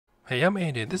Hey, I'm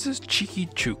Andy, and this is Cheeky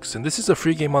Chooks, and this is a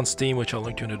free game on Steam, which I'll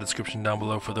link to in the description down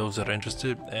below for those that are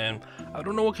interested. And I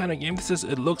don't know what kind of game this is.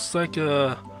 It looks like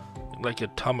a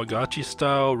Tamagotchi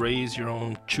style, raise your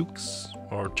own chooks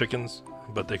or chickens,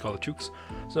 but they call it chooks.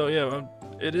 So yeah,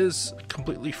 it is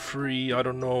completely free. I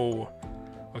don't know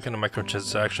what kind of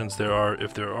microtransactions there are,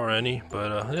 if there are any,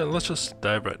 but yeah, let's just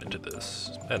dive right into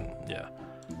this. And yeah.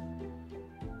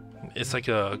 It's like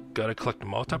a gotta collect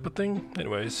them all type of thing.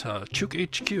 Anyways, Chook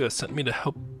HQ has sent me to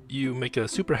help you make a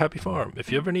super happy farm.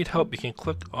 If you ever need help, you can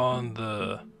click on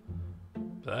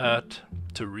that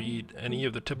to read any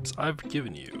of the tips I've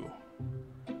given you.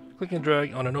 Click and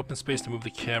drag on an open space to move the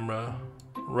camera.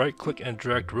 Right click and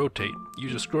drag to rotate.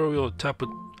 Use a scroll wheel to tap with.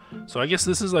 So I guess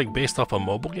this is like based off a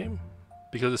mobile game,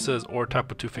 because it says or tap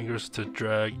with 2 fingers to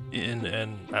drag in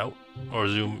and out or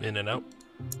zoom in and out.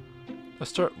 Let's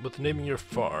start with naming your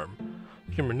farm.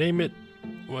 You can rename it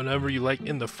whenever you like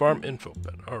in the farm info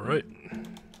bed. Alright.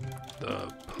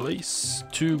 The place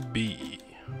to be.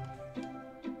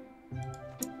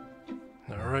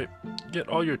 Alright. Get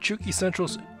all your Chook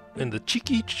essentials in the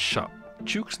Cheeky shop.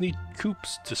 Chooks need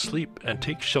coops to sleep and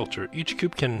take shelter. Each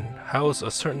coop can house a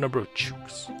certain number of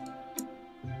chooks.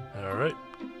 Alright.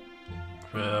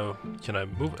 Can I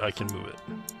move it? I can move it.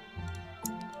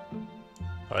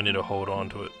 I need to hold on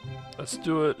to it. Let's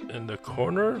do it in the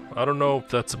corner. I don't know if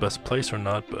that's the best place or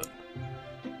not, but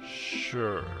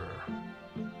sure.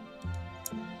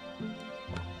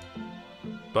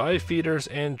 Buy feeders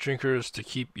and drinkers to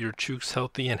keep your chooks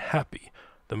healthy and happy.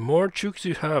 The more chooks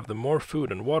you have, the more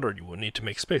food and water you will need to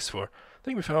make space for.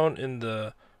 They can be found in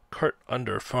the cart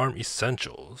under Farm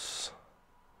Essentials.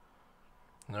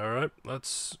 Alright,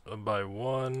 let's buy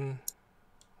one.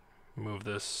 Move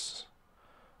this.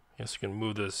 Guess we can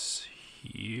move this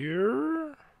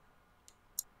here,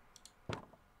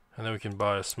 and then we can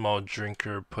buy a small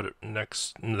drinker, put it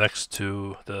next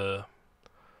to the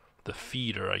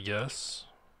feeder, I guess.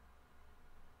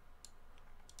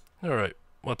 Alright,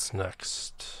 what's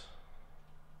next?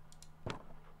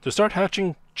 To start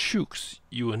hatching chooks,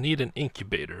 you will need an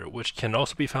incubator, which can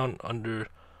also be found under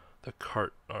the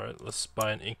cart. Alright, let's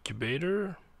buy an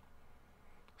incubator.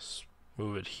 Let's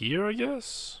move it here, I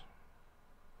guess.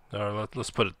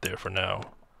 Let's put it there for now.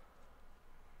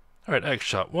 Alright, egg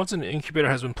shop. Once an incubator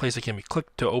has been placed, it can be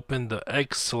clicked to open the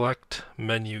egg select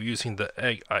menu using the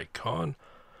egg icon.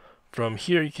 From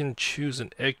here, you can choose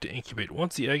an egg to incubate.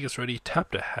 Once the egg is ready,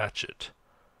 tap to hatch it.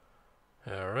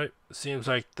 Alright, it seems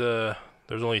like there's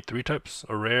only 3 types.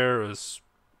 A rare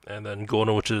and then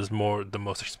golden, which is the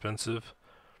most expensive,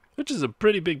 which is a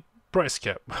pretty big price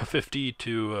cap. 50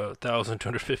 to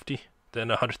 1,250, then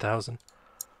 100,000.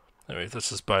 Anyways, let's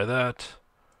just buy that.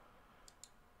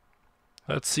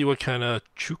 Let's see what kind of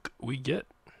chook we get.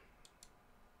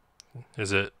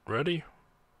 Is it ready?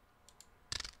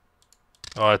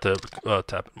 Oh, I have to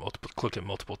click it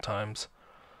multiple times.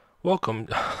 Welcome.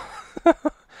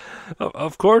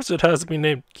 Of course, it has to be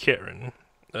named Karen.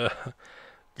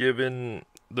 Given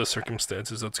the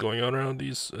circumstances that's going on around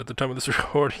these at the time of this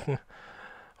recording,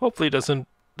 hopefully it doesn't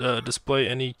display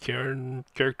any Karen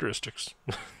characteristics.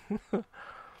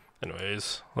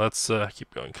 Anyways, let's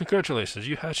keep going. Congratulations,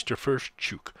 you hatched your first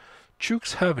chook.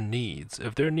 Chooks have needs.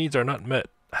 If their needs are not met,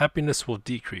 happiness will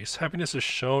decrease. Happiness is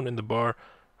shown in the bar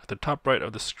at the top right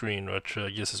of the screen, which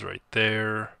I guess is right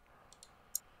there.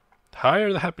 The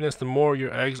higher the happiness, the more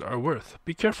your eggs are worth.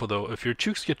 Be careful though, if your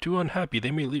chooks get too unhappy, they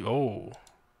may leave. Oh.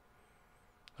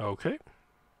 Okay.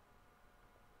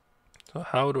 So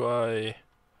how do I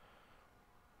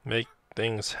make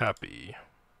things happy?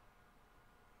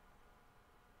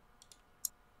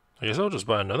 I guess I'll just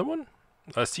buy another one.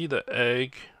 I see the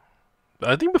egg.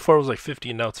 I think before it was like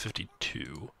 50, now it's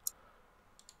 52.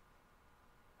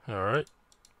 Alright.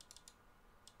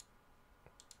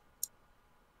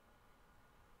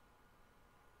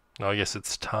 Now I guess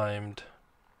it's timed.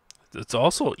 It's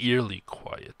also eerily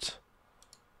quiet.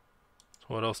 So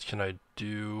what else can I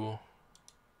do?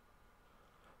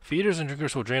 Feeders and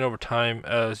drinkers will drain over time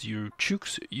as your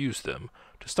chooks use them.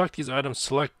 To stock these items,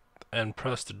 select and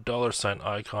press the $sign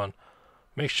icon.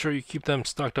 Make sure you keep them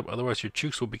stocked up, otherwise your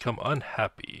chooks will become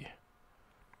unhappy.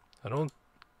 I don't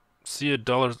see a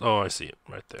dollar. Oh, I see it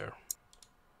right there.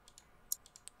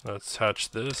 Let's hatch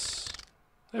this.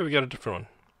 Hey, we got a different one.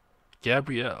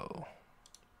 Gabrielle.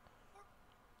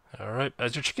 Alright,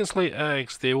 as your chickens lay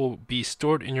eggs, they will be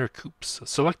stored in your coops.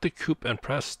 Select the coop and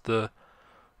press the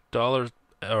dollar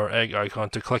or egg icon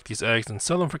to collect these eggs and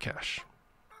sell them for cash.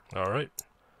 Alright.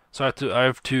 So I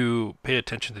have to pay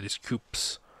attention to these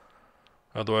coops.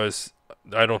 Otherwise,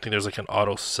 I don't think there's like an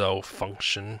auto sell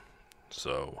function.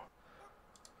 So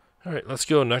Alright, let's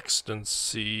go next and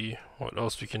see what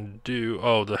else we can do.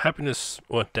 Oh, the happiness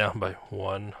went down by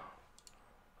 1.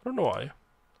 I don't know why.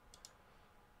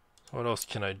 What else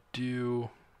can I do?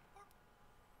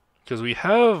 Because we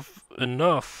have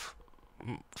enough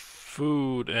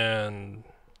food and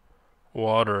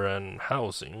water and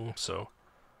housing, so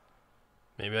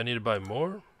maybe I need to buy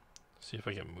more? See if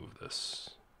I can move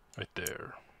this. Right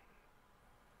there.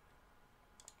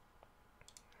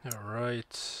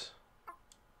 Alright.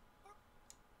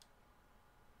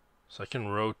 So I can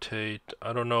rotate.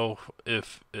 I don't know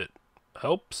if it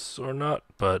helps or not,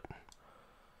 but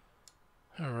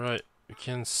alright. We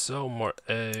can sell more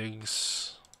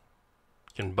eggs.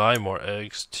 We can buy more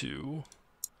eggs too.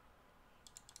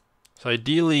 So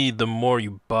ideally, the more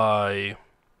you buy,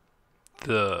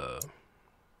 the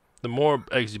more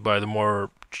eggs you buy, the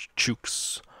more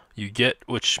chooks you get,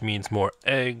 which means more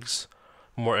eggs.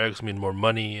 More eggs mean more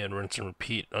money, and rinse and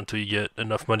repeat until you get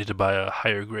enough money to buy a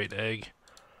higher grade egg.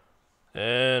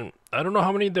 And I don't know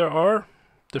how many there are,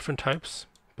 different types,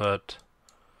 but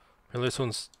this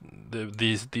one's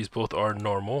these both are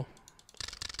normal.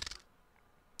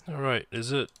 All right,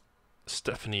 is it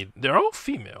Stephanie? They're all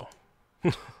female.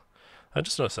 I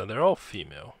just noticed that they're all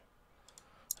female.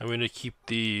 I'm going to keep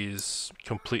these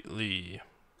completely.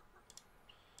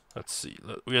 Let's see.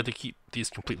 We have to keep these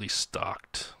completely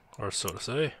stocked, or so to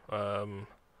say.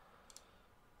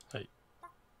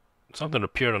 Something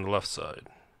appeared on the left side,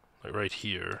 like right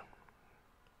here.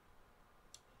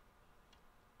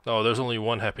 Oh, there's only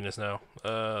one happiness now.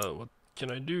 What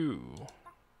can I do?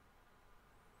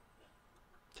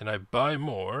 Can I buy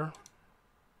more?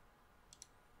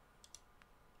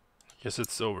 I guess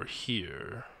it's over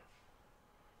here.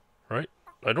 Right?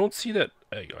 I don't see that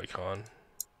egg icon.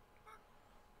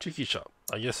 Chicky shop.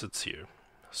 I guess it's here.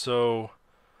 So,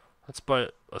 let's buy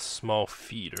a small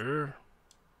feeder.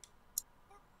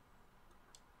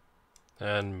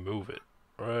 And move it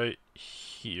right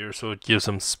here so it gives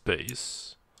them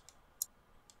space.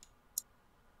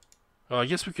 I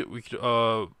guess we could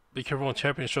be careful when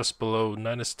champions just below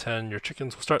 -10. Your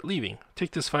chickens will start leaving.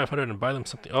 Take this 500 and buy them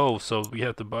something. Oh, so we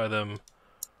have to buy them.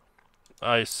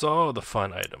 I saw the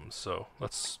fun items, so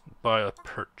let's buy a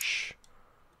perch.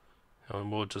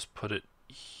 And we'll just put it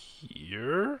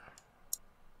here.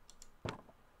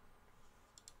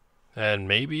 And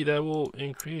maybe that will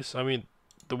increase. I mean,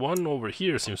 the one over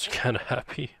here seems kind of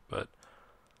happy, but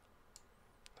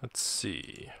let's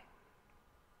see.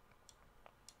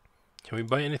 Can we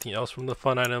buy anything else from the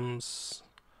fun items?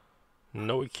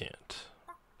 No, we can't.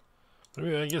 I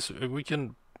mean, I guess we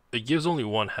can. It gives only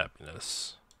 1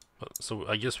 happiness, so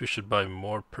I guess we should buy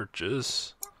more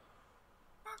perches.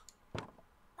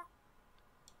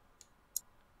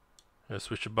 Yes,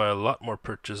 we should buy a lot more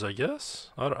perches, I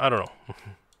guess. I don't know.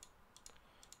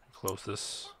 Close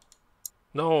this.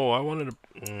 No, I wanted to.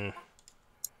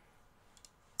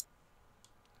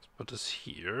 Let's put this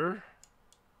here.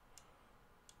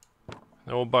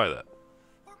 And we'll buy that.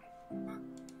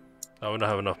 I would not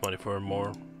have enough money for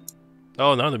more.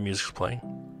 Oh, now the music's playing.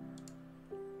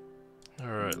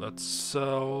 Alright, let's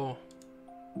sell.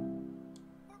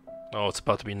 Oh, it's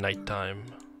about to be nighttime.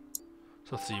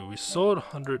 So let's see, we sold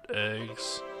 100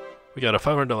 eggs. We got a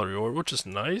 $500 reward, which is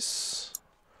nice.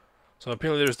 So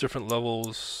apparently there's different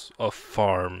levels of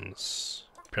farms.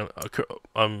 Apparently,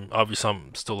 obviously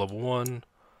I'm still level 1.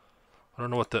 I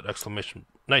don't know what that exclamation.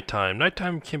 Nighttime.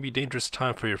 Nighttime can be a dangerous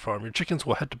time for your farm. Your chickens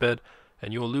will head to bed,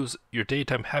 and you will lose your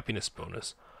daytime happiness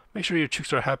bonus. Make sure your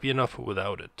chicks are happy enough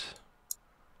without it.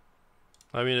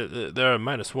 I mean, they're at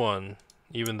 -1,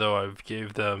 even though I've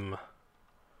gave them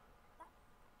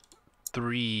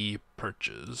 3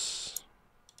 perches.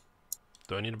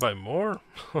 Do I need to buy more?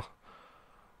 I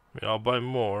mean, I'll buy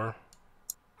more.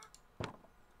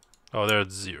 Oh, they're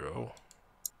at 0.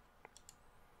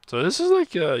 So this is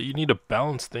like, you need to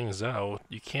balance things out.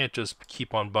 You can't just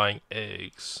keep on buying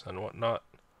eggs and whatnot.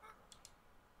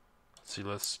 Let's see,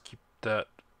 let's keep that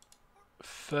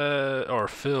fed, or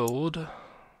filled.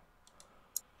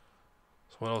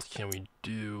 So what else can we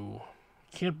do?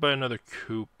 Can't buy another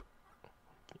coop.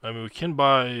 I mean, we can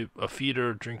buy a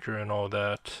feeder, drinker, and all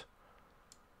that.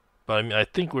 But I mean, I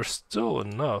think we're still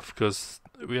enough because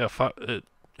we have it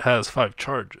has 5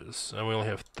 charges, and we only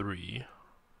have 3.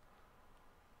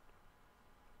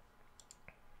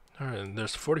 Alright, and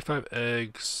there's 45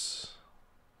 eggs.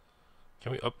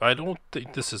 Can we up? I don't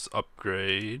think this is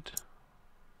upgrade.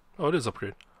 Oh, it is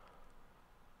upgrade.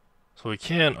 So we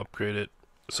can upgrade it.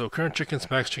 So current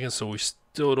chickens, max chickens, so we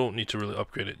still don't need to really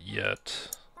upgrade it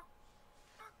yet.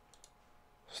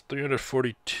 It's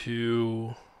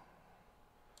 342.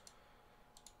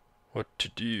 What to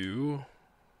do?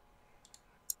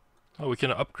 Oh, we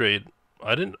can upgrade.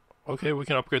 I didn't. Okay, we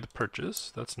can upgrade the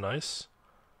purchase. That's nice.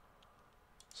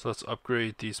 So let's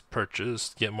upgrade these purchases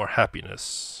to get more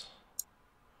happiness.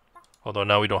 Although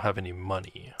now we don't have any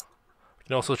money. We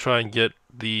can also try and get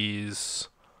these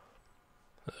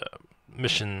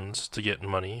missions to get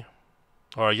money.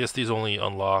 Or I guess these only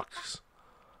unlocks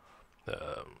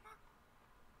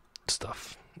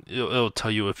stuff. It'll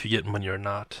tell you if you get money or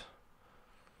not.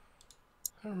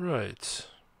 Alright.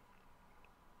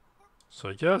 So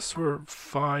I guess we're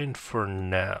fine for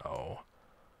now.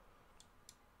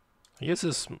 I guess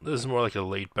this is more like a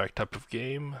laid back type of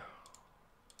game.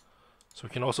 So we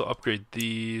can also upgrade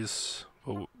these,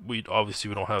 but we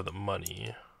don't have the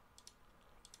money.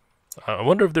 I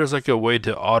wonder if there's like a way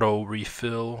to auto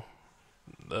refill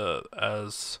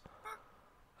as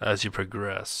you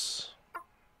progress.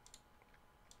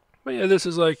 But yeah, this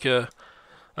is like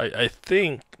I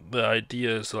think the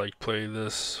idea is to like play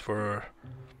this for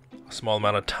a small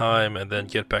amount of time and then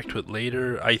get back to it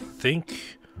later. I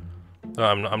think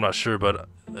I'm not sure, but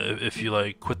if you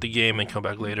like quit the game and come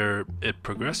back later, it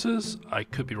progresses. I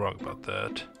could be wrong about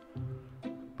that.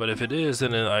 But if it is,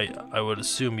 then I would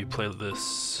assume you play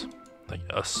this like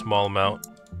a small amount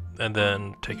and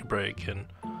then take a break. And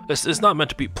it's not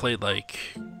meant to be played like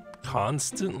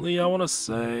constantly, I want to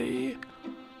say.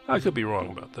 I could be wrong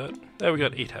about that. There we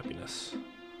got 8 happiness.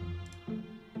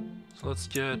 So let's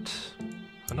get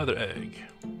another egg.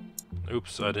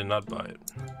 Oops, I did not buy it.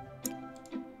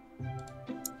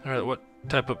 Alright, what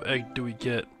type of egg do we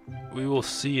get? We will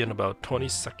see in about 20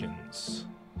 seconds.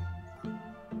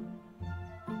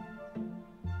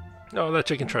 Oh, that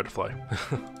chicken tried to fly.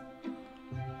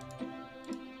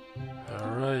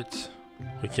 Alright,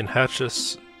 we can hatch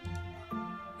this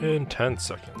in 10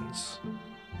 seconds.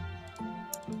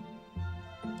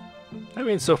 I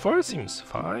mean, so far it seems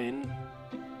fine.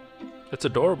 It's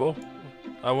adorable.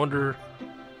 I wonder,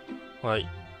 like,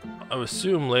 I would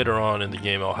assume later on in the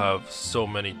game I'll have so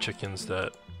many chickens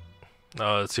that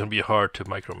it's gonna be hard to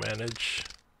micromanage.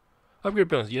 Upgrade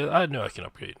bonus, yeah, I know I can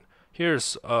upgrade.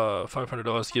 Here's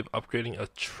 $500 to give upgrading a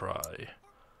try.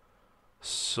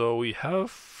 So we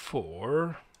have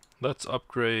 4. Let's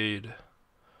upgrade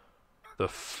the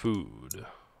food.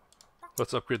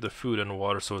 Let's upgrade the food and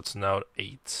water so it's now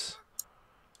 8.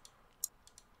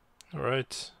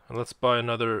 Alright, and let's buy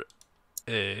another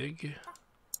egg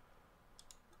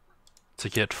to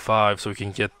get 5 so we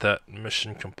can get that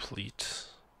mission complete.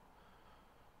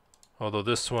 Although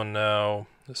this one now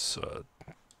is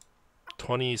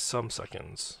 20 some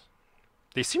seconds.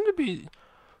 They seem to be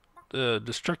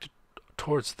distracted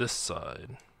towards this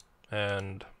side,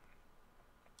 and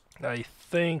I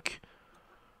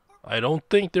don't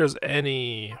think there's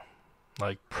any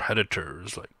like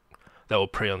predators like that will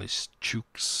prey on these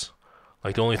chooks.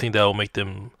 Like the only thing that will make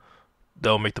the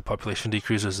population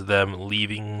decrease is them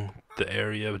leaving the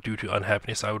area due to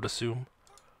unhappiness, I would assume.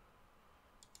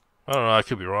 I don't know, I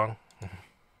could be wrong.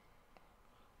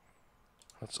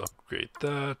 Let's upgrade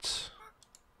that.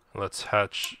 Let's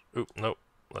hatch. Oop, nope.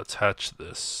 Let's hatch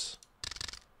this.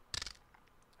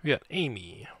 We got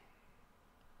Amy.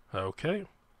 Okay.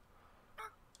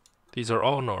 These are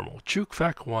all normal. Chook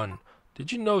Fact 1.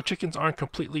 Did you know chickens aren't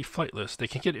completely flightless? They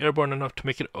can get airborne enough to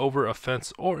make it over a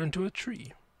fence or into a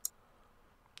tree.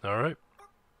 Alright.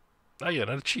 I got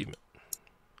an achievement.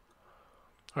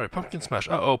 Alright, pumpkin smash.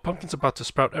 Uh-oh, pumpkin's about to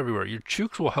sprout everywhere. Your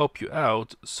chooks will help you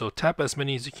out, so tap as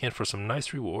many as you can for some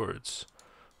nice rewards.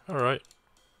 Alright.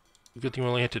 Good thing we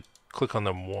only had to click on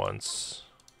them once.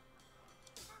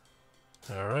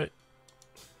 Alright.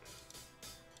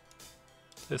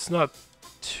 It's not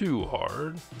too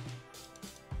hard.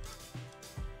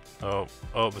 Oh,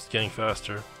 it's getting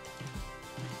faster.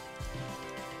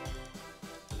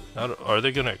 Are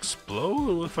they gonna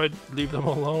explode if I leave them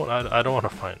alone? I don't want to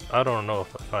find. I don't know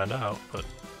if I find out, but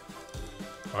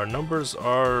our numbers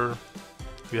are.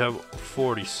 We have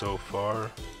 40 so far.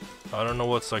 I don't know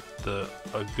what's like a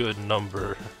good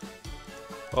number.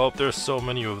 Oh, there's so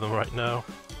many of them right now.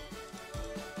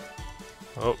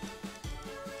 Oh,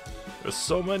 there's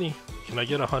so many. Can I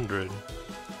get 100?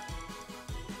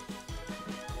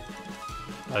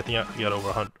 I think I got over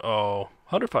 100. Oh,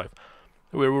 105.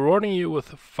 We're rewarding you with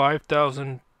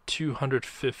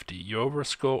 5,250. Your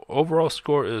overall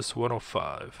score is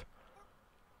 105.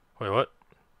 Wait, what?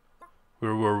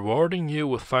 We're rewarding you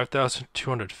with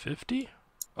 5,250?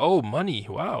 Oh, money.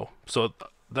 Wow. So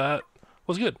that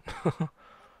was good.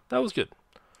 That was good.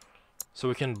 So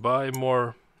we can buy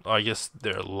more. Oh, I guess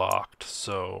they're locked,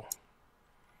 so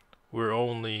we're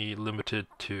only limited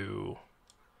to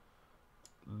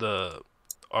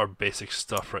our basic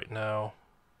stuff right now.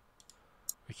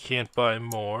 We can't buy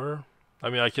more. I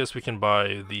mean, I guess we can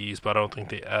buy these, but I don't think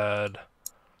they add.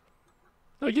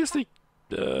 I guess they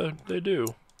do.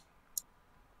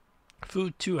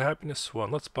 Food 2, happiness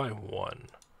 1. Let's buy 1.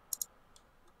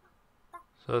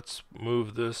 So let's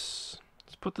move this.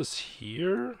 Let's put this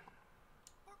here.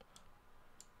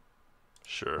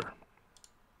 Sure.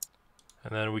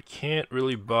 And then we can't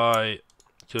really buy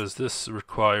because this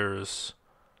requires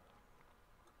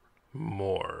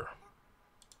more.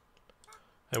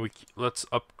 And let's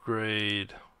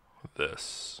upgrade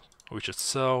this. We should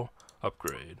sell,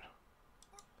 upgrade.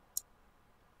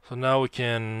 So now we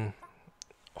can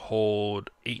hold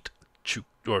 8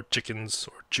 chickens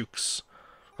or chooks.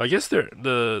 I guess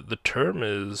the term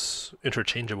is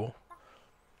interchangeable.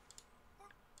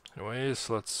 Anyways,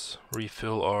 let's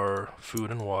refill our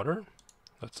food and water.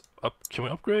 Can we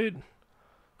upgrade?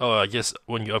 Oh, I guess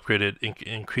when you upgrade it,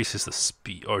 increases the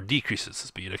speed or decreases the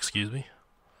speed. Excuse me.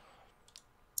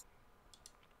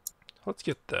 Let's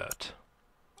get that.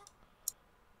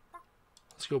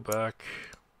 Let's go back.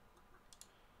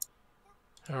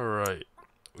 Alright.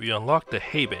 We unlocked the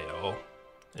hay bale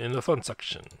in the fun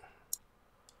section.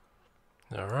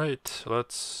 Alright,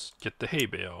 let's get the hay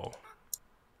bale.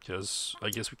 Because I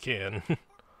guess we can. So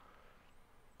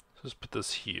let's put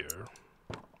this here.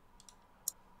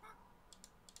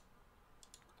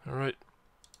 Alright.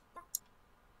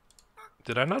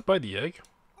 Did I not buy the egg?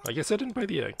 I guess I didn't buy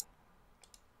the egg.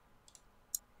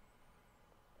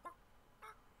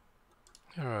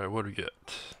 Alright, what do we get?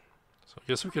 So I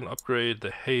guess we can upgrade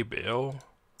the hay bale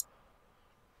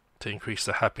to increase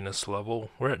the happiness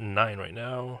level. We're at 9 right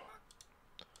now.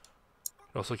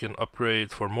 We also can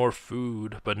upgrade for more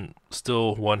food, but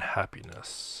still 1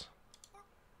 happiness.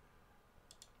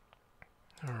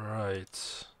 Alright.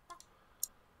 So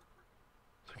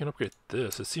we can upgrade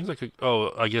this. It seems like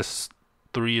I guess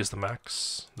 3 is the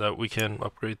max that we can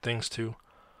upgrade things to.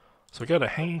 So we got a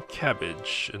hanging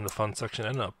cabbage in the fun section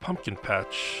and a pumpkin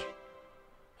patch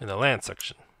in the land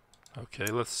section. Okay,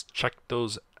 let's check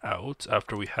those out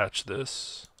after we hatch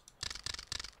this.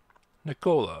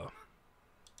 Nicola.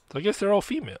 So I guess they're all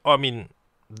female. Oh, I mean,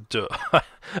 duh.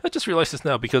 I just realized this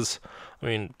now because, I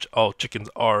mean, all chickens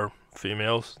are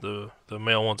females. The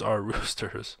male ones are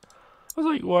roosters. I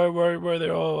was like, why are they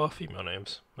all female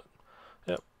names? But,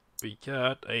 yep, we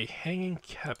got a hanging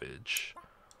cabbage.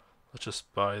 Let's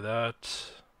just buy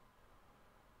that.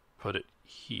 Put it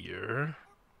here.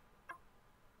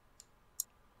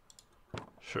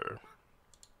 Sure.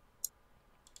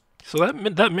 So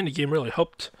that mini game really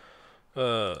helped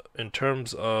in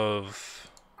terms of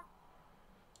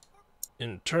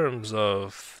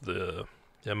the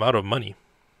amount of money.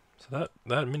 So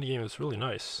that mini game is really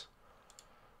nice.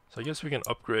 So I guess we can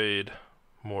upgrade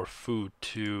more food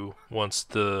too once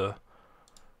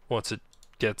it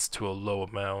gets to a low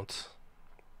amount.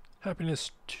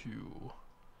 Happiness 2.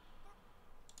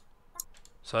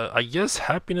 So I guess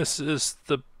happiness is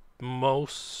the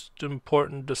most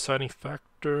important deciding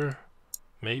factor,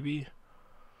 maybe.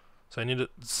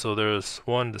 So there's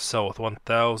one to sell with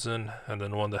 1,000, and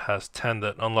then one that has 10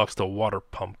 that unlocks the water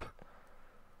pump.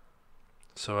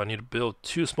 So I need to build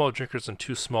 2 small drinkers and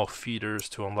 2 small feeders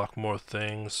to unlock more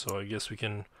things. So I guess we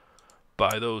can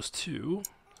buy those too.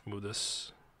 Move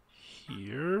this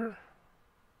here.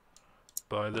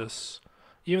 Buy this.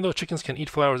 Even though chickens can eat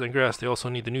flowers and grass, they also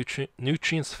need the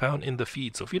nutrients found in the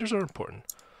feed. So feeders are important.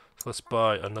 So let's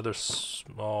buy another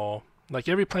small. Like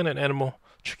every plant and animal,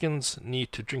 chickens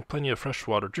need to drink plenty of fresh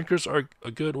water. Drinkers are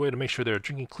a good way to make sure they're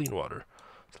drinking clean water.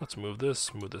 So let's move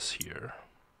this here.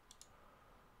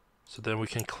 So then we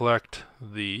can collect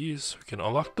these. We can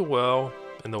unlock the well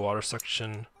in the water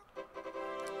section,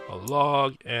 a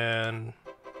log, and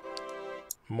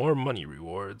more money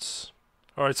rewards.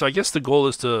 Alright, so I guess the goal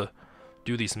is to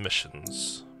do these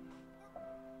missions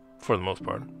for the most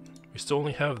part. We still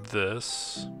only have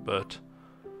this, but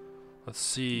let's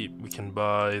see. We can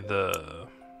buy the.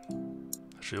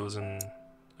 Actually,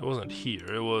 it wasn't here.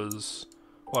 It was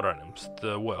water items.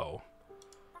 The well.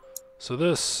 So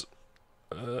this.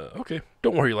 Okay.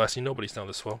 Don't worry, Lassie. Nobody's down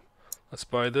this well. Let's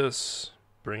buy this.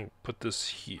 Put this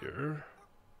here.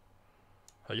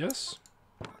 I guess.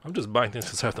 I'm just buying things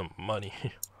because I have the money.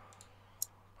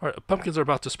 Alright, pumpkins are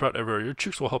about to sprout everywhere. Your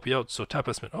Chooks will help you out, so tap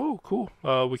us. Oh, cool.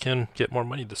 We can get more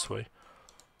money this way.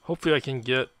 Hopefully I can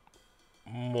get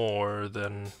more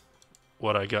than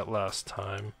what I got last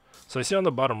time. So I see on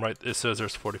the bottom right, it says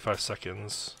there's 45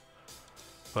 seconds.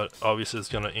 But obviously it's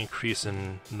going to increase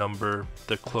in number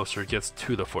the closer it gets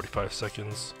to the 45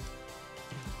 seconds.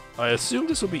 I assume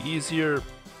this will be easier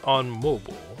on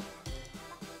mobile,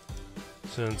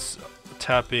 since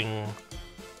tapping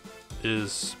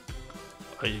is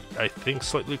I think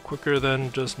slightly quicker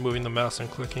than just moving the mouse and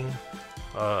clicking.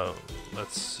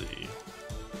 Let's see.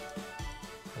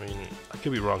 I mean, I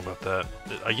could be wrong about that.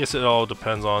 I guess it all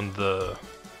depends on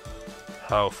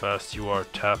how fast you are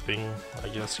tapping, I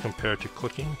guess, compared to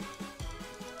clicking.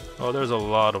 Oh, there's a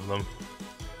lot of them.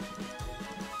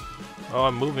 Oh,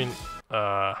 I'm moving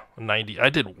 90. I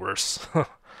did worse.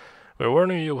 We're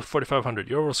warning you with 4,500.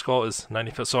 Your overall score is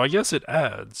 95. So I guess it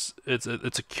adds. It's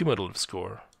a cumulative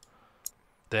score.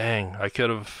 Dang, I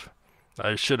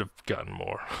should have gotten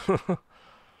more.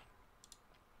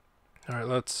 Alright,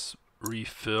 let's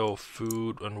refill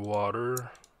food and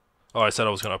water. Oh, I said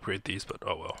I was going to upgrade these, but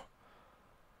oh well.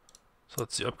 So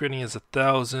let's see, upgrading is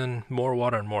 1,000. More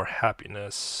water and more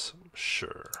happiness.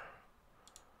 Sure.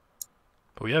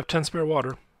 But we have 10 spare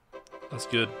water. That's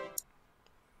good.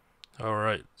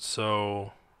 Alright,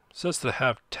 so it says to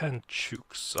have 10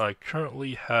 chooks. I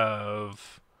currently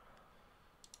have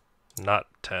not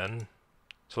 10.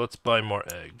 So let's buy more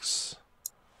eggs.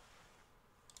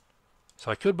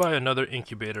 So I could buy another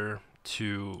incubator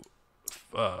to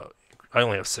I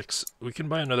only have 6. We can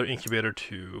buy another incubator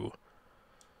to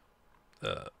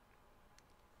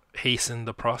hasten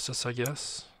the process, I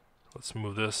guess. Let's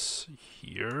move this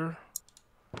here.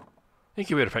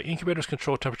 Incubator fact. Incubators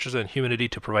control temperatures and humidity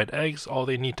to provide eggs. All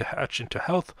they need to hatch into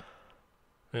health.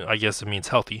 I guess it means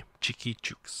healthy. Cheeky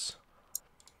chooks.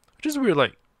 Which is weird,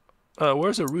 like,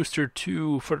 where's a rooster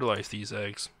to fertilize these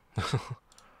eggs?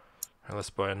 Right,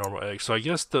 let's buy a normal egg. So I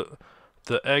guess the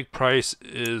egg price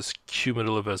is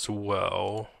cumulative as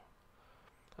well.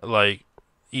 Like,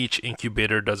 each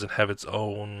incubator doesn't have its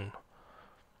own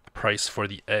price for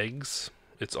the eggs.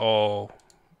 It's all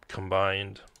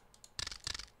combined.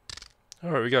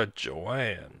 Alright, we got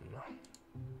Joanne.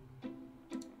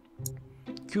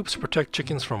 Coops protect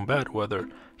chickens from bad weather,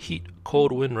 heat,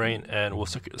 cold, wind, rain, and will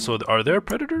suck. So are there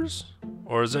predators?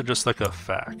 Or is that just like a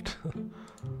fact?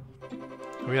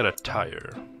 We got a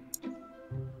tire.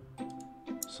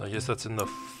 So I guess that's in the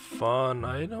fun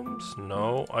items?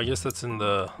 No, I guess that's in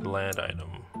the land item.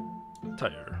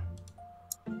 Tire.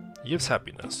 Gives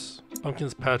happiness.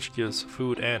 Pumpkin's patch gives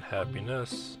food and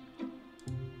happiness.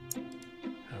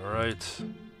 Alright.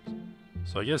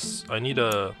 So I guess I need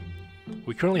a...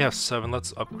 We currently have 7.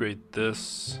 Let's upgrade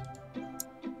this.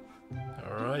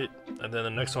 Alright. And then the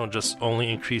next one just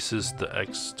only increases the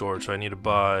X storage. So I need to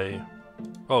buy...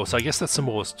 Oh, so I guess that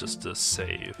symbol was just to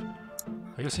save.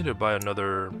 I guess I need to buy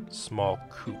another small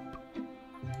coop.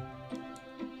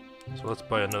 So let's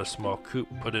buy another small coop,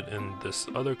 put it in this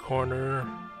other corner.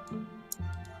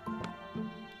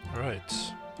 Alright.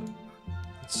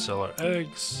 Let's sell our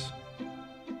eggs.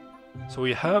 So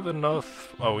we have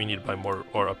enough... Oh, we need to buy more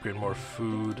or upgrade more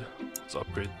food. Let's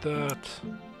upgrade that.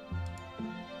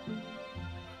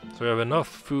 So we have enough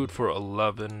food for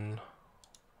 11.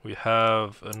 We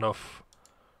have enough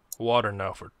water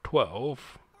now for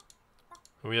 12.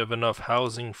 We have enough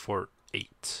housing for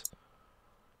 8.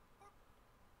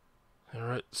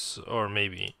 Alright, so, or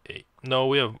maybe 8. No,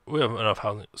 we have enough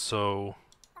housing. So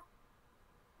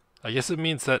I guess it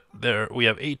means that we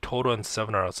have 8 total and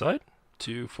 7 are outside.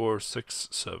 2, 4, 6,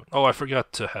 7. Oh, I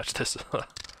forgot to hatch this.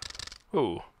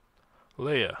 Oh,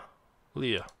 Leah.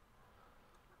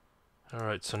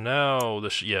 Alright, so now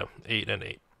this, yeah, 8 and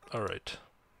 8. Alright.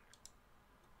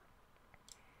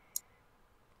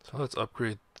 So let's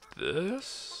upgrade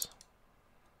this.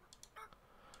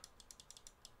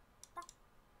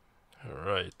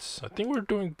 Alright, I think we're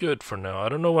doing good for now. I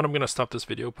don't know when I'm going to stop this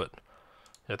video, but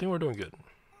yeah, I think we're doing good.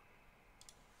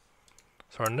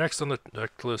 So our next on the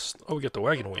checklist, oh, we get the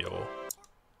wagon wheel.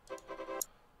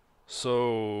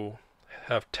 So,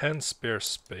 have 10 spare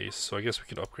space, so I guess we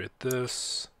can upgrade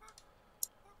this.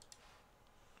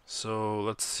 So,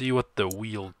 let's see what the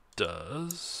wheel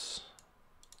does.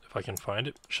 If I can find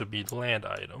it, should be land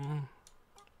item.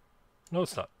 No,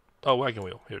 it's not. Oh, wagon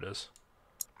wheel, here it is.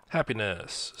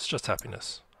 Happiness, it's just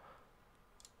happiness.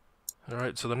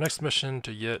 Alright, so the next mission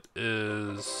to get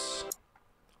is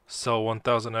sell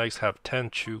 1,000 eggs, have 10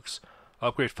 chooks,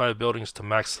 upgrade 5 buildings to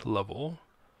max level,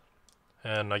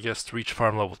 and I guess to reach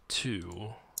farm level 2. So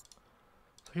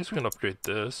I guess we can upgrade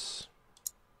this.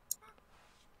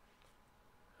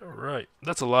 Alright,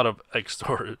 that's a lot of egg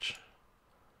storage.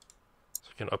 So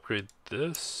we can upgrade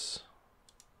this.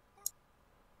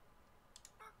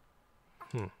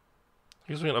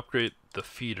 I guess we can upgrade the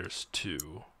feeders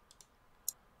too.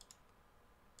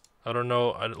 I don't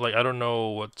know. I don't know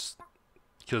what's,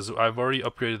 because I've already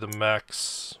upgraded the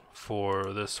max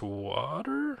for this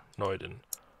water. No, I didn't.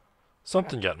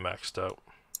 Something got maxed out.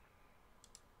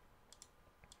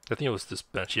 I think it was this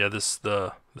bench. Yeah,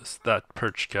 that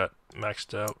perch got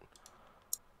maxed out.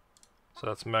 So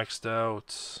that's maxed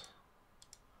out.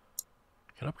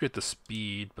 Can upgrade the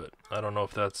speed, but I don't know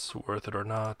if that's worth it or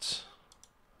not.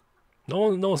 No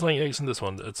one's laying eggs in this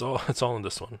one. It's all in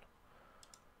this one.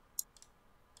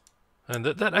 And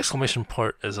that exclamation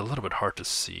part is a little bit hard to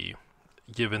see,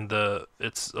 given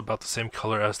it's about the same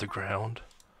color as the ground.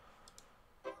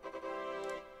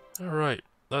 Alright,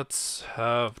 let's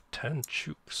have 10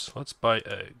 chooks. Let's buy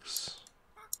eggs.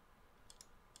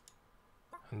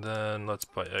 And then let's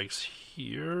buy eggs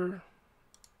here.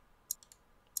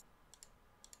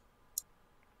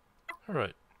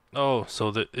 Alright. Oh,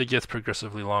 so it gets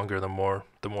progressively longer the more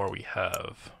we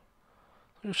have.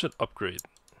 We should upgrade.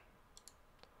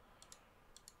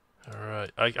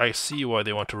 Alright, I see why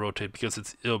they want to rotate, because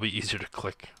it'll be easier to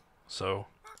click. So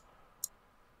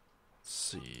let's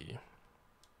see.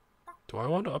 Do I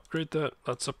want to upgrade that?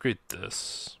 Let's upgrade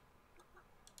this.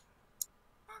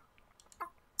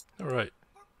 Alright.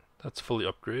 That's fully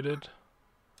upgraded.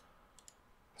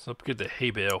 Let's upgrade the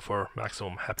hay bale for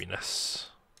maximum happiness.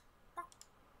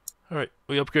 Alright,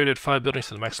 we upgraded 5 buildings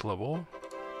to the max level.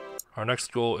 Our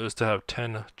next goal is to have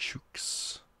 10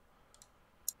 chooks.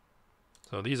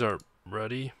 So these are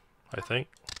ready, I think.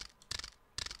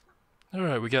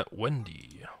 Alright, we got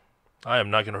Wendy. I am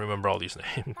not going to remember all these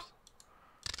names.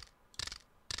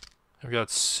 We got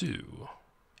Sue.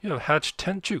 You have hatched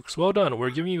 10 chooks. Well done.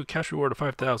 We're giving you a cash reward of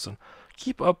 5,000.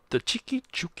 Keep up the cheeky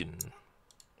chookin'.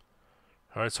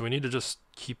 Alright, so we need to just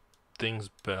keep things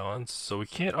balanced. So we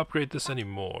can't upgrade this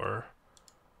anymore.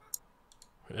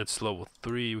 It's level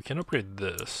 3. We can upgrade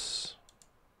this.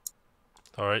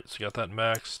 Alright, so we got that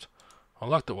maxed.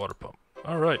 Unlock the water pump.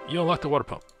 Alright, you unlock the water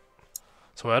pump.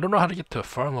 So I don't know how to get to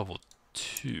farm level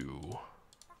 2.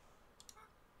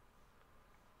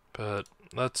 But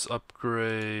let's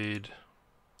upgrade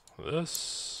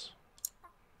this.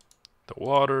 The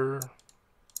water.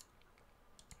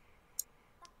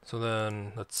 So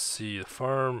then, let's see, the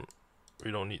farm,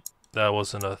 we don't need, that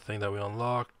wasn't a thing that we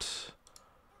unlocked.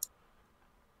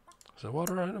 Is that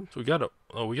water items? We got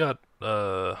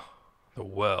the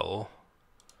well.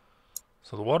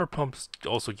 So the water pump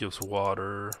also gives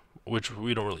water, which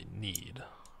we don't really need.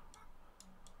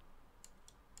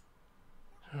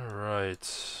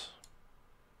 Alright.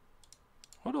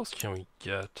 What else can we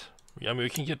get? I mean, we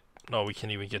can get, no, we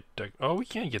can't even get, we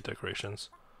can get decorations.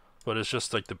 But it's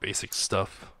just like the basic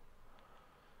stuff.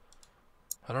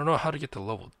 I don't know how to get to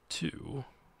level 2.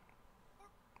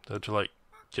 To like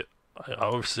get, I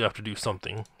obviously have to do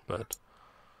something, but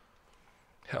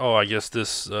oh, I guess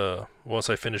this once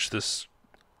I finish this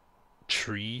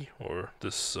tree or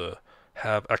this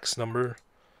have X number,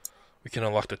 we can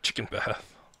unlock the chicken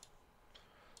bath.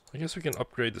 I guess we can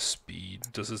upgrade the speed.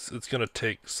 It's gonna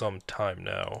take some time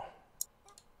now.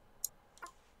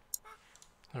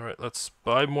 Alright, let's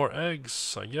buy more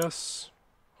eggs, I guess.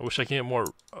 I wish I could get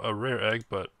a rare egg,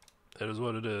 but it is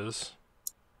what it is.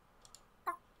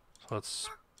 So let's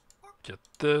get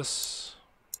this.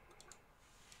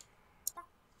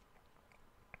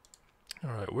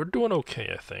 Alright, we're doing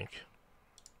okay, I think.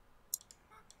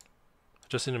 I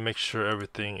just need to make sure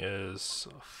everything is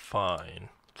fine.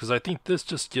 Because I think this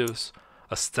just gives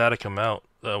a static amount.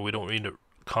 We don't need to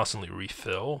constantly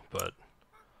refill, but...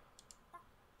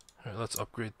 Alright, let's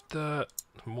upgrade that.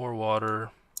 More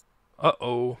water.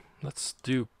 Uh-oh. Let's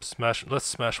smash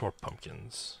more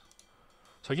pumpkins.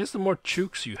 So I guess the more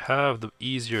chooks you have, the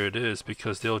easier it is,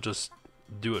 because they'll just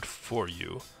do it for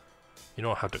you. You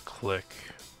don't have to click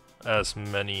as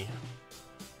many.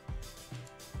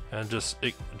 And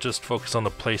just focus on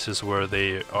the places where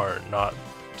they are not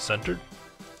centered.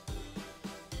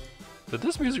 But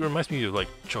this music reminds me of like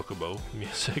Chocobo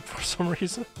music for some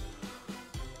reason.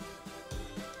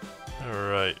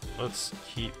 Alright, let's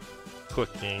keep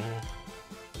clicking.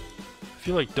 I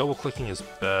feel like double clicking is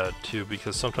bad too,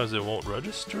 because sometimes it won't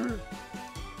register.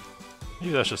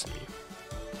 Maybe that's just me.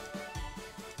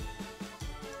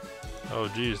 Oh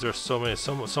geez, there's so many.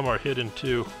 Some are hidden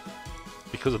too,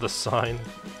 because of the sign.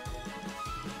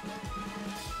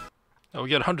 Oh, we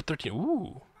got 113.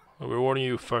 Ooh, we're rewarding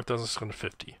you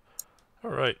 5,650.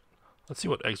 Alright, let's see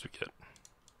what eggs we get.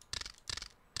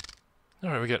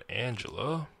 Alright, we got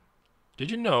Angela. Did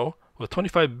you know, with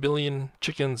 25 billion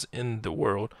chickens in the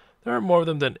world, there are more of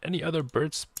them than any other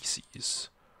bird species?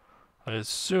 I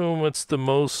assume it's the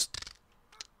most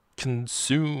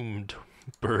consumed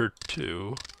bird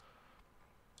too.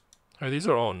 Alright, these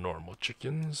are all normal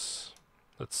chickens.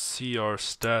 Let's see our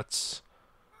stats.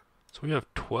 So we have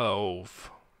 12.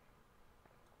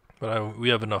 But we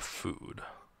have enough food.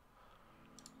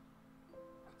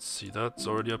 Let's see, that's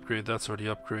already upgraded, that's already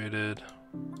upgraded.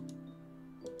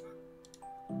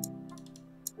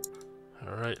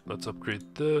 Alright, let's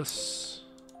upgrade this.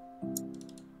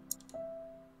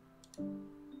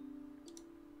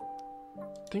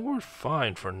 I think we're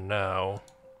fine for now.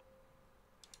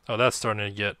 Oh, that's starting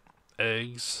to get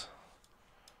eggs.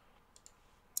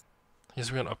 I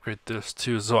guess we're gonna upgrade this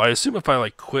too. So I assume if I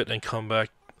like quit and come back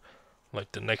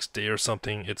like the next day or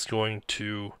something, it's going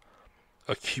to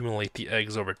accumulate the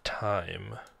eggs over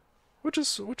time, which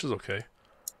is okay.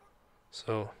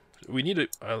 So we need to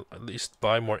at least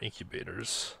buy more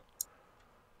incubators.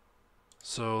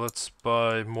 So let's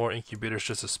buy more incubators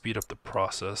just to speed up the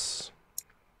process.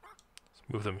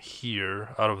 Let's move them here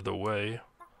out of the way.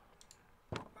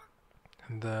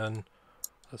 And then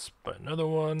let's buy another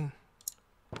one.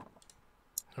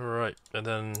 Alright, and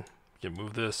then we can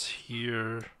move this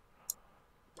here.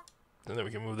 And then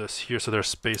we can move this here so there's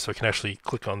space so I can actually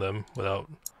click on them without...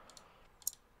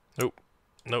 Nope.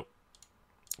 Nope.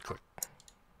 Click.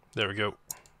 There we go.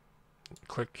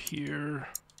 Click here.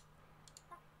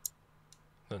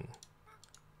 Then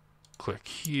click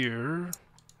here.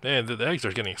 And the eggs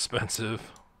are getting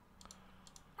expensive.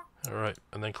 Alright,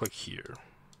 and then click here.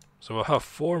 So we'll have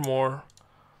 4 more.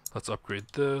 Let's upgrade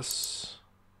this.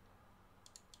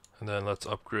 And then let's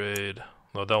upgrade...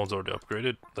 No, that one's already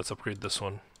upgraded. Let's upgrade this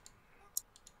one.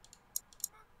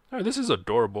 Alright, this is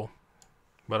adorable.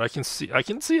 But I can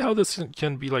see how this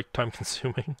can be like time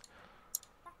consuming.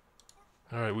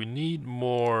 Alright, we need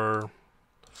more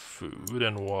food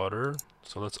and water.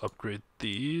 So let's upgrade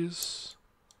these.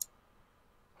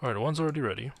 Alright, one's already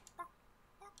ready.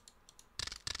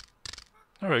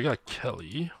 Alright, I got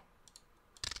Kelly.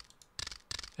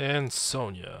 And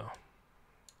Sonia.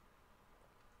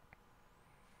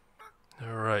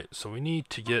 Alright, so we need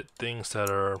to get things that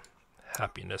are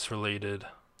happiness related.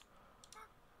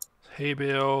 Hay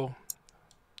bale,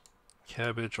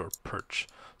 cabbage, or perch.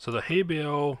 So the hay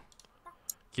bale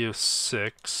gives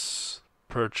 6,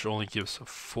 perch only gives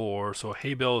 4, so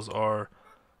hay bales are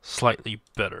slightly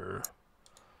better.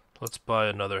 Let's buy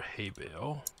another hay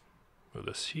bale. Move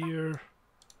this here.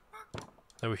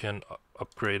 Then we can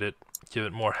upgrade it, give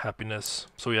it more happiness,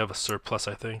 so we have a surplus,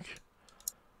 I think.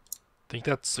 I think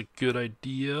that's a good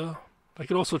idea. I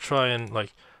could also try and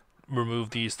like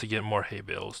remove these to get more hay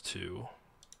bales too.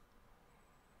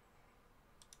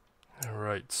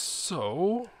 Alright,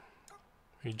 so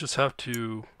we just have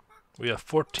to... We have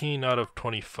 14 out of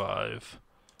 25.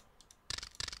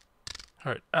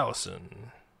 Alright,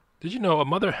 Allison. Did you know a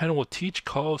mother hen will teach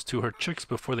calls to her chicks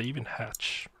before they even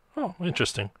hatch? Oh,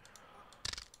 interesting.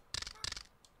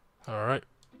 Alright,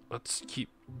 let's keep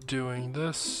doing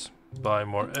this. Buy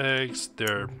more eggs.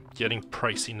 They're getting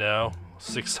pricey now.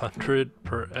 600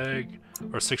 per egg,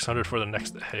 or 600 for the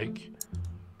next egg.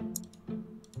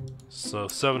 So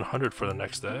 700 for the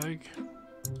next egg.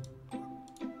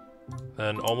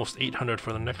 And almost 800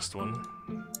 for the next one.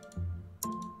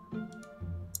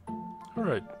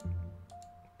 Alright.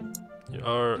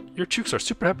 Your chooks are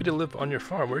super happy to live on your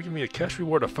farm. We're giving you a cash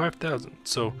reward of 5,000.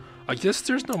 So I guess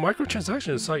there's no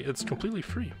microtransactions. It's like it's completely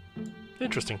free.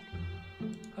 Interesting.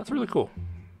 That's really cool.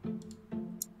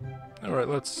 Alright,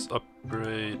 let's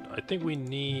upgrade. I think we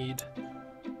need...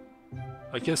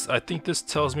 I think this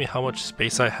tells me how much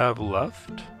space I have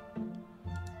left.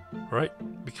 Right?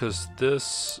 Because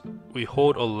this... We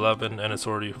hold 11 and it's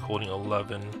already holding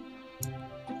 11.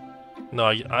 No,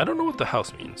 I don't know what the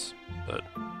house means. But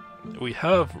we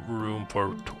have room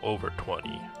for over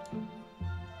 20.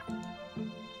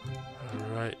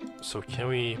 Alright, so can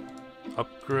we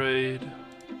upgrade?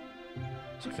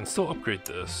 So I can still upgrade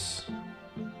this.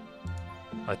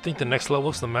 I think the next level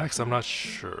is the max, I'm not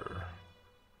sure.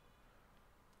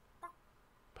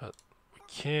 But we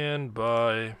can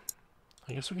buy...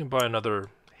 I guess we can buy another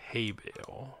hay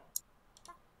bale.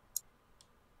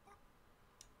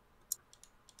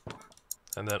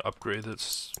 And then upgrade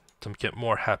this to get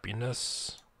more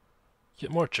happiness.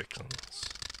 Get more chickens.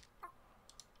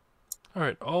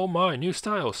 Alright, oh my, new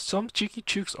styles. Some cheeky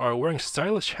chooks are wearing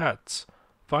stylish hats.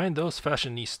 Find those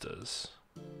fashionistas.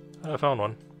 I found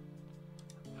one.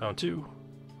 Found 2.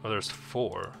 Oh, there's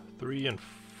 4. 3 and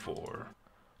 4.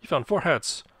 You found 4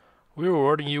 hats. We're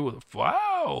rewarding you with,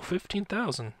 wow,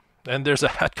 15,000. And there's a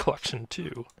hat collection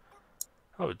too.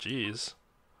 Oh, jeez.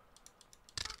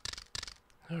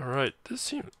 Alright, this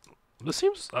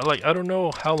seems like, I don't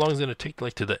know how long it's gonna take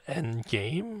like to the end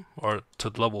game or to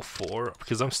level 4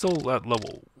 because I'm still at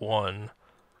level 1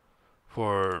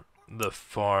 for the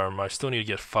farm. I still need to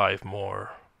get 5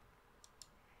 more.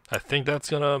 I think that's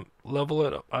gonna level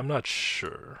it up. I'm not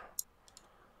sure.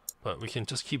 But we can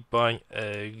just keep buying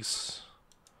eggs.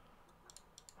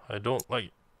 I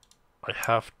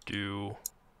have to...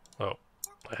 Oh,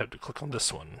 I have to click on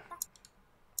this one.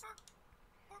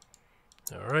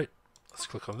 Alright, let's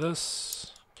click on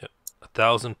this. Get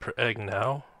 1,000 per egg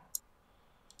now.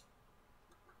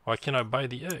 Why can't I buy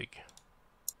the egg?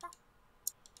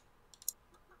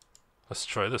 Let's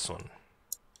try this one.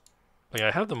 Like,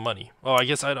 I have the money. Oh, I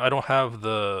guess I don't have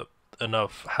the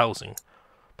enough housing.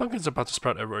 Pumpkins are about to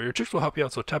sprout everywhere. Your chicks will help you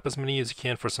out, so tap as many as you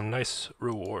can for some nice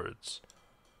rewards.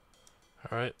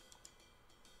 Alright.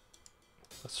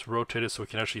 Let's rotate it so we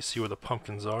can actually see where the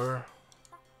pumpkins are.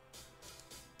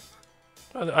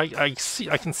 I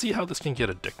can see how this can get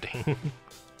addicting.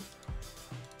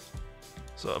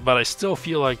 So, but I still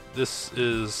feel like this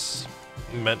is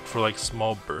meant for like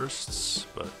small bursts,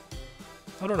 but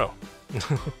I don't know.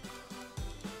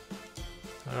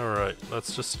 Alright,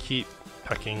 let's just keep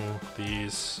pecking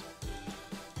these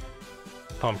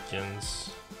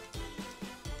pumpkins.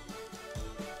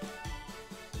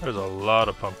 There's a lot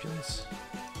of pumpkins.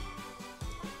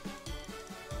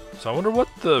 So I wonder what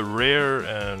the rare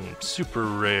and super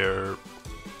rare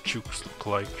chooks look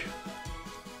like.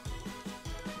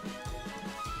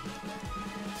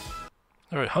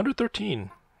 Alright, 113.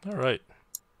 Alright.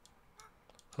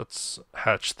 Let's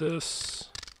hatch this.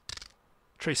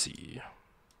 Tracy.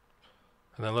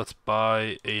 And then let's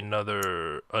buy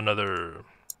another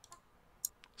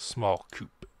small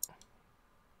coop.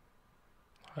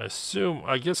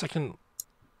 I guess I can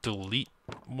delete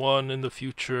one in the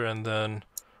future, and then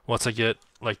once I get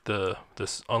like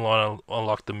this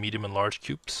unlock the medium and large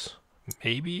coops,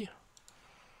 maybe.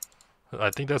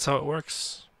 I think that's how it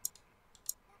works.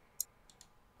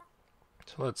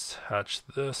 So let's hatch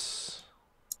this.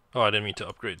 Oh, I didn't mean to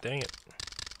upgrade, dang it.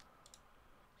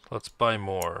 Let's buy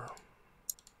more.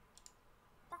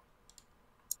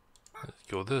 Let's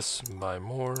go this and buy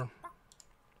more.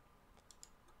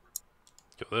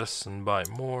 Go this and buy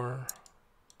more.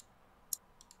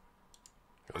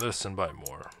 Go this and buy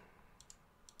more.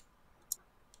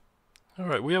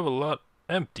 Alright, we have a lot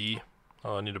empty.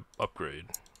 Oh, I need to upgrade.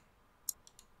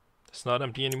 It's not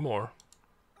empty anymore.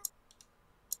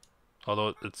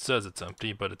 Although it says it's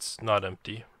empty, but it's not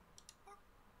empty.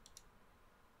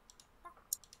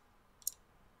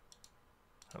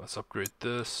 Let's upgrade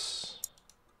this.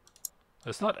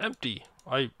 It's not empty.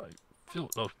 I feel,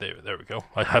 oh, there we go.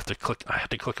 I had to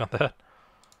click on that.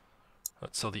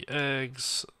 Let's sell the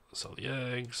eggs. Sell the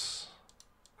eggs.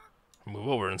 Move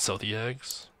over and sell the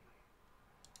eggs.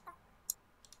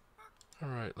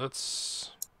 Alright,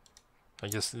 let's... I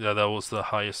guess, yeah, that was the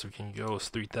highest we can go, is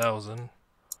 3,000.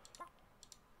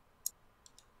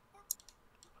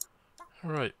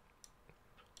 Alright.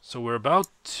 So we're about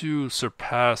to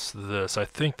surpass this. I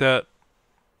think that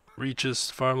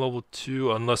reaches farm level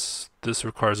 2, unless this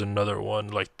requires another one,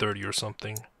 like 30 or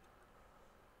something.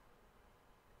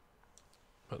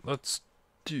 But let's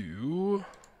do...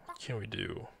 what can we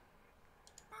do?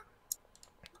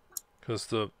 Because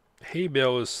the hay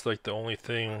bale is like the only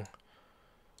thing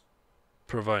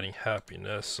providing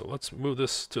happiness. So let's move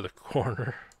this to the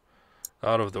corner,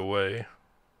 out of the way,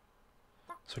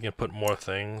 so we can put more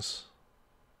things.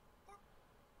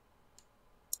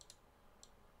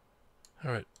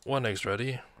 Alright, 1 egg's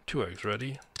ready, 2 eggs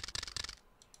ready.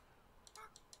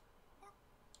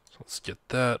 So let's get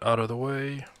that out of the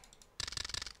way.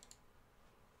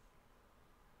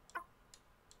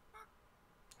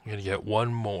 I'm gonna get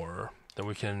 1 more, then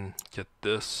we can get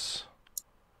this.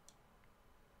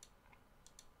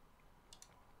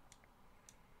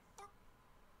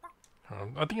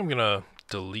 I think I'm gonna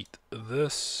delete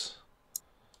this.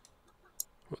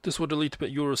 This will delete,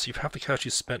 but you'll receive half the cash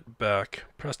you spent back.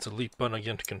 Press the delete button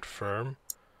again to confirm.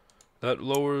 That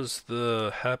lowers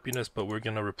the happiness, but we're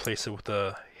gonna replace it with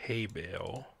a hay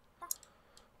bale.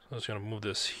 So I'm just gonna move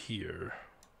this here.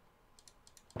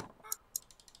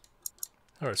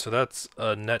 Alright, so that's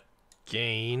a net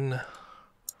gain.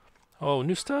 Oh,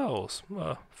 new styles.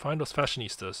 Find those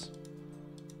fashionistas.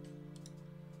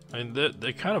 I mean,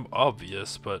 they're kind of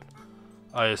obvious, but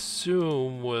I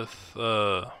assume with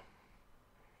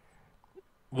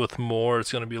more,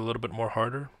 it's going to be a little bit more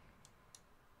harder.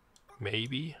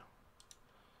 Maybe.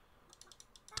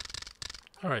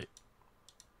 Alright.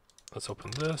 Let's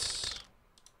open this.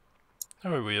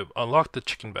 Alright, we have unlocked the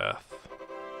chicken bath.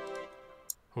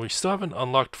 We still haven't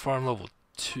unlocked farm level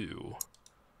 2.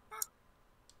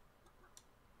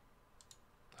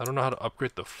 I don't know how to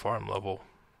upgrade the farm level.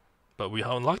 But we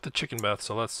unlocked the chicken bath,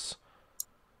 so let's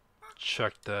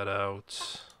check that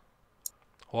out.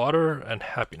 Water and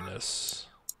happiness.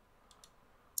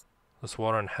 That's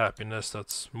water and happiness.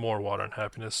 That's more water and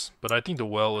happiness. But I think the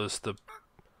well is the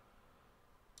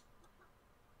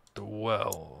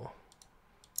well.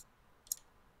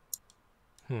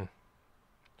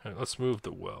 Alright, let's move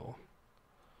the well.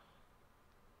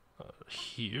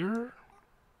 here.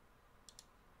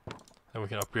 And we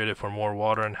can upgrade it for more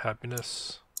water and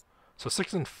happiness. So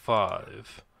 6 and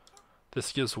 5.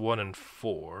 This gives 1 and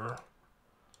 4.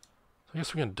 I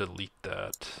guess we can delete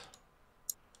that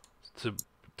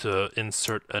to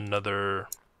insert another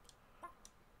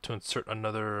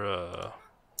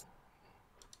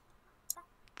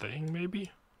thing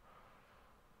maybe.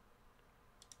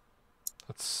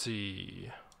 Let's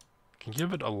see. Can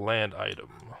give it a land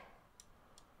item,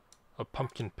 a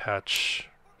pumpkin patch,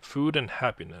 food and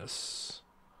happiness.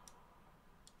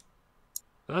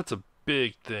 That's a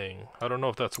big thing. I don't know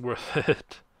if that's worth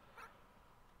it.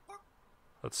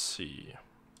 Let's see.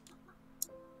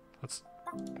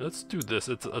 Let's do this.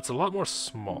 It's a lot more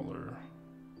smaller.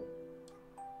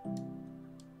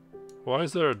 Why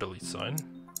is there a delete sign?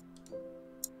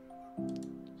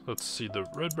 Let's see the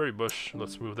red berry bush.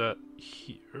 Let's move that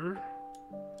here.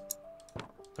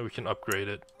 And we can upgrade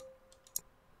it.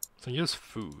 So here's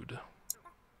food.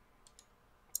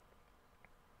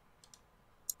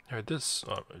 Alright, this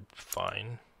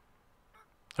fine.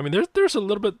 I mean, there's a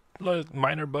little bit like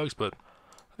minor bugs, but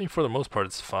I think for the most part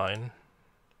it's fine.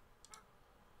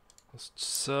 Let's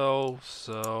sell.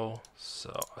 So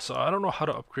I don't know how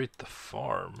to upgrade the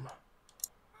farm.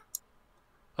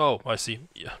 Oh, I see.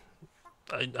 Yeah,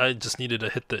 I just needed to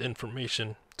hit the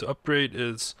information. To upgrade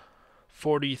is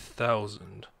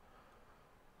 40,000.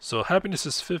 So happiness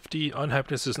is 50,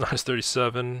 unhappiness is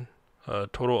 -37.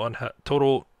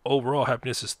 Total overall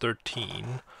happiness is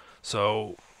 13.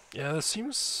 So yeah, that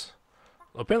seems.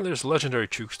 Apparently there's legendary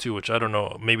Chooks too, which I don't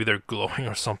know. Maybe they're glowing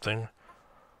or something.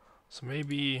 So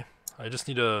maybe I just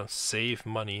need to save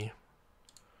money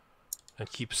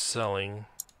and keep selling.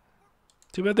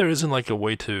 Too bad there isn't like a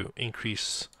way to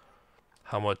increase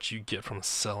how much you get from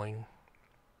selling.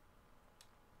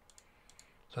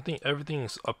 So I think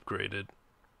everything's upgraded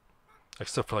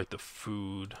except for like the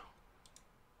food.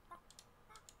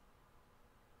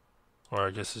 Or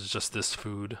I guess it's just this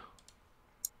food.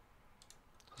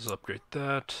 Let's upgrade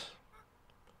that.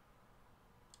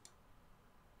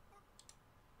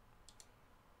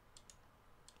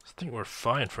 I think we're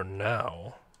fine for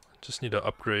now. Just need to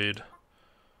upgrade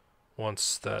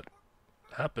once that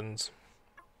happens.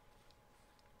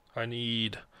 I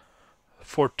need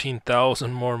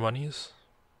 14,000 more monies.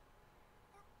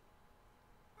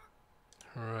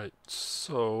 Alright,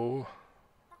 so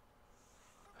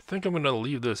I think I'm gonna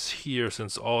leave this here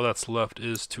since all that's left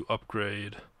is to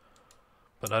upgrade.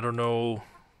 But I don't know.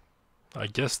 I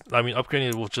mean upgrading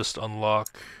it will just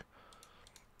unlock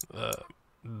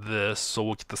this, so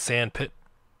we'll get the sand pit,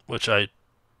 which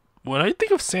when I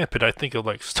think of sand pit I think of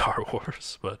like Star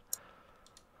Wars, but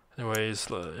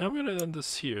anyways, I'm gonna end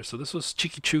this here. So this was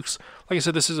Cheeky Chooks. Like I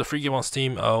said, this is a free game on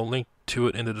Steam. I'll link to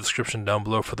it in the description down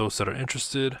below for those that are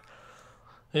interested.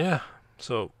 Yeah,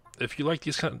 so if you like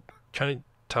these kind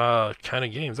of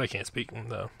games, I can't speak,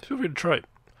 feel free to try it.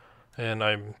 And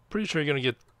I'm pretty sure you're gonna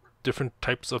get different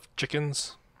types of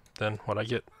chickens than what I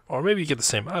get, or maybe you get the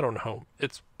same. I don't know.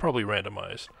 It's probably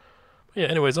randomized. But yeah.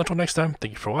 Anyways, until next time,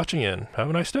 thank you for watching and have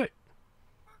a nice day.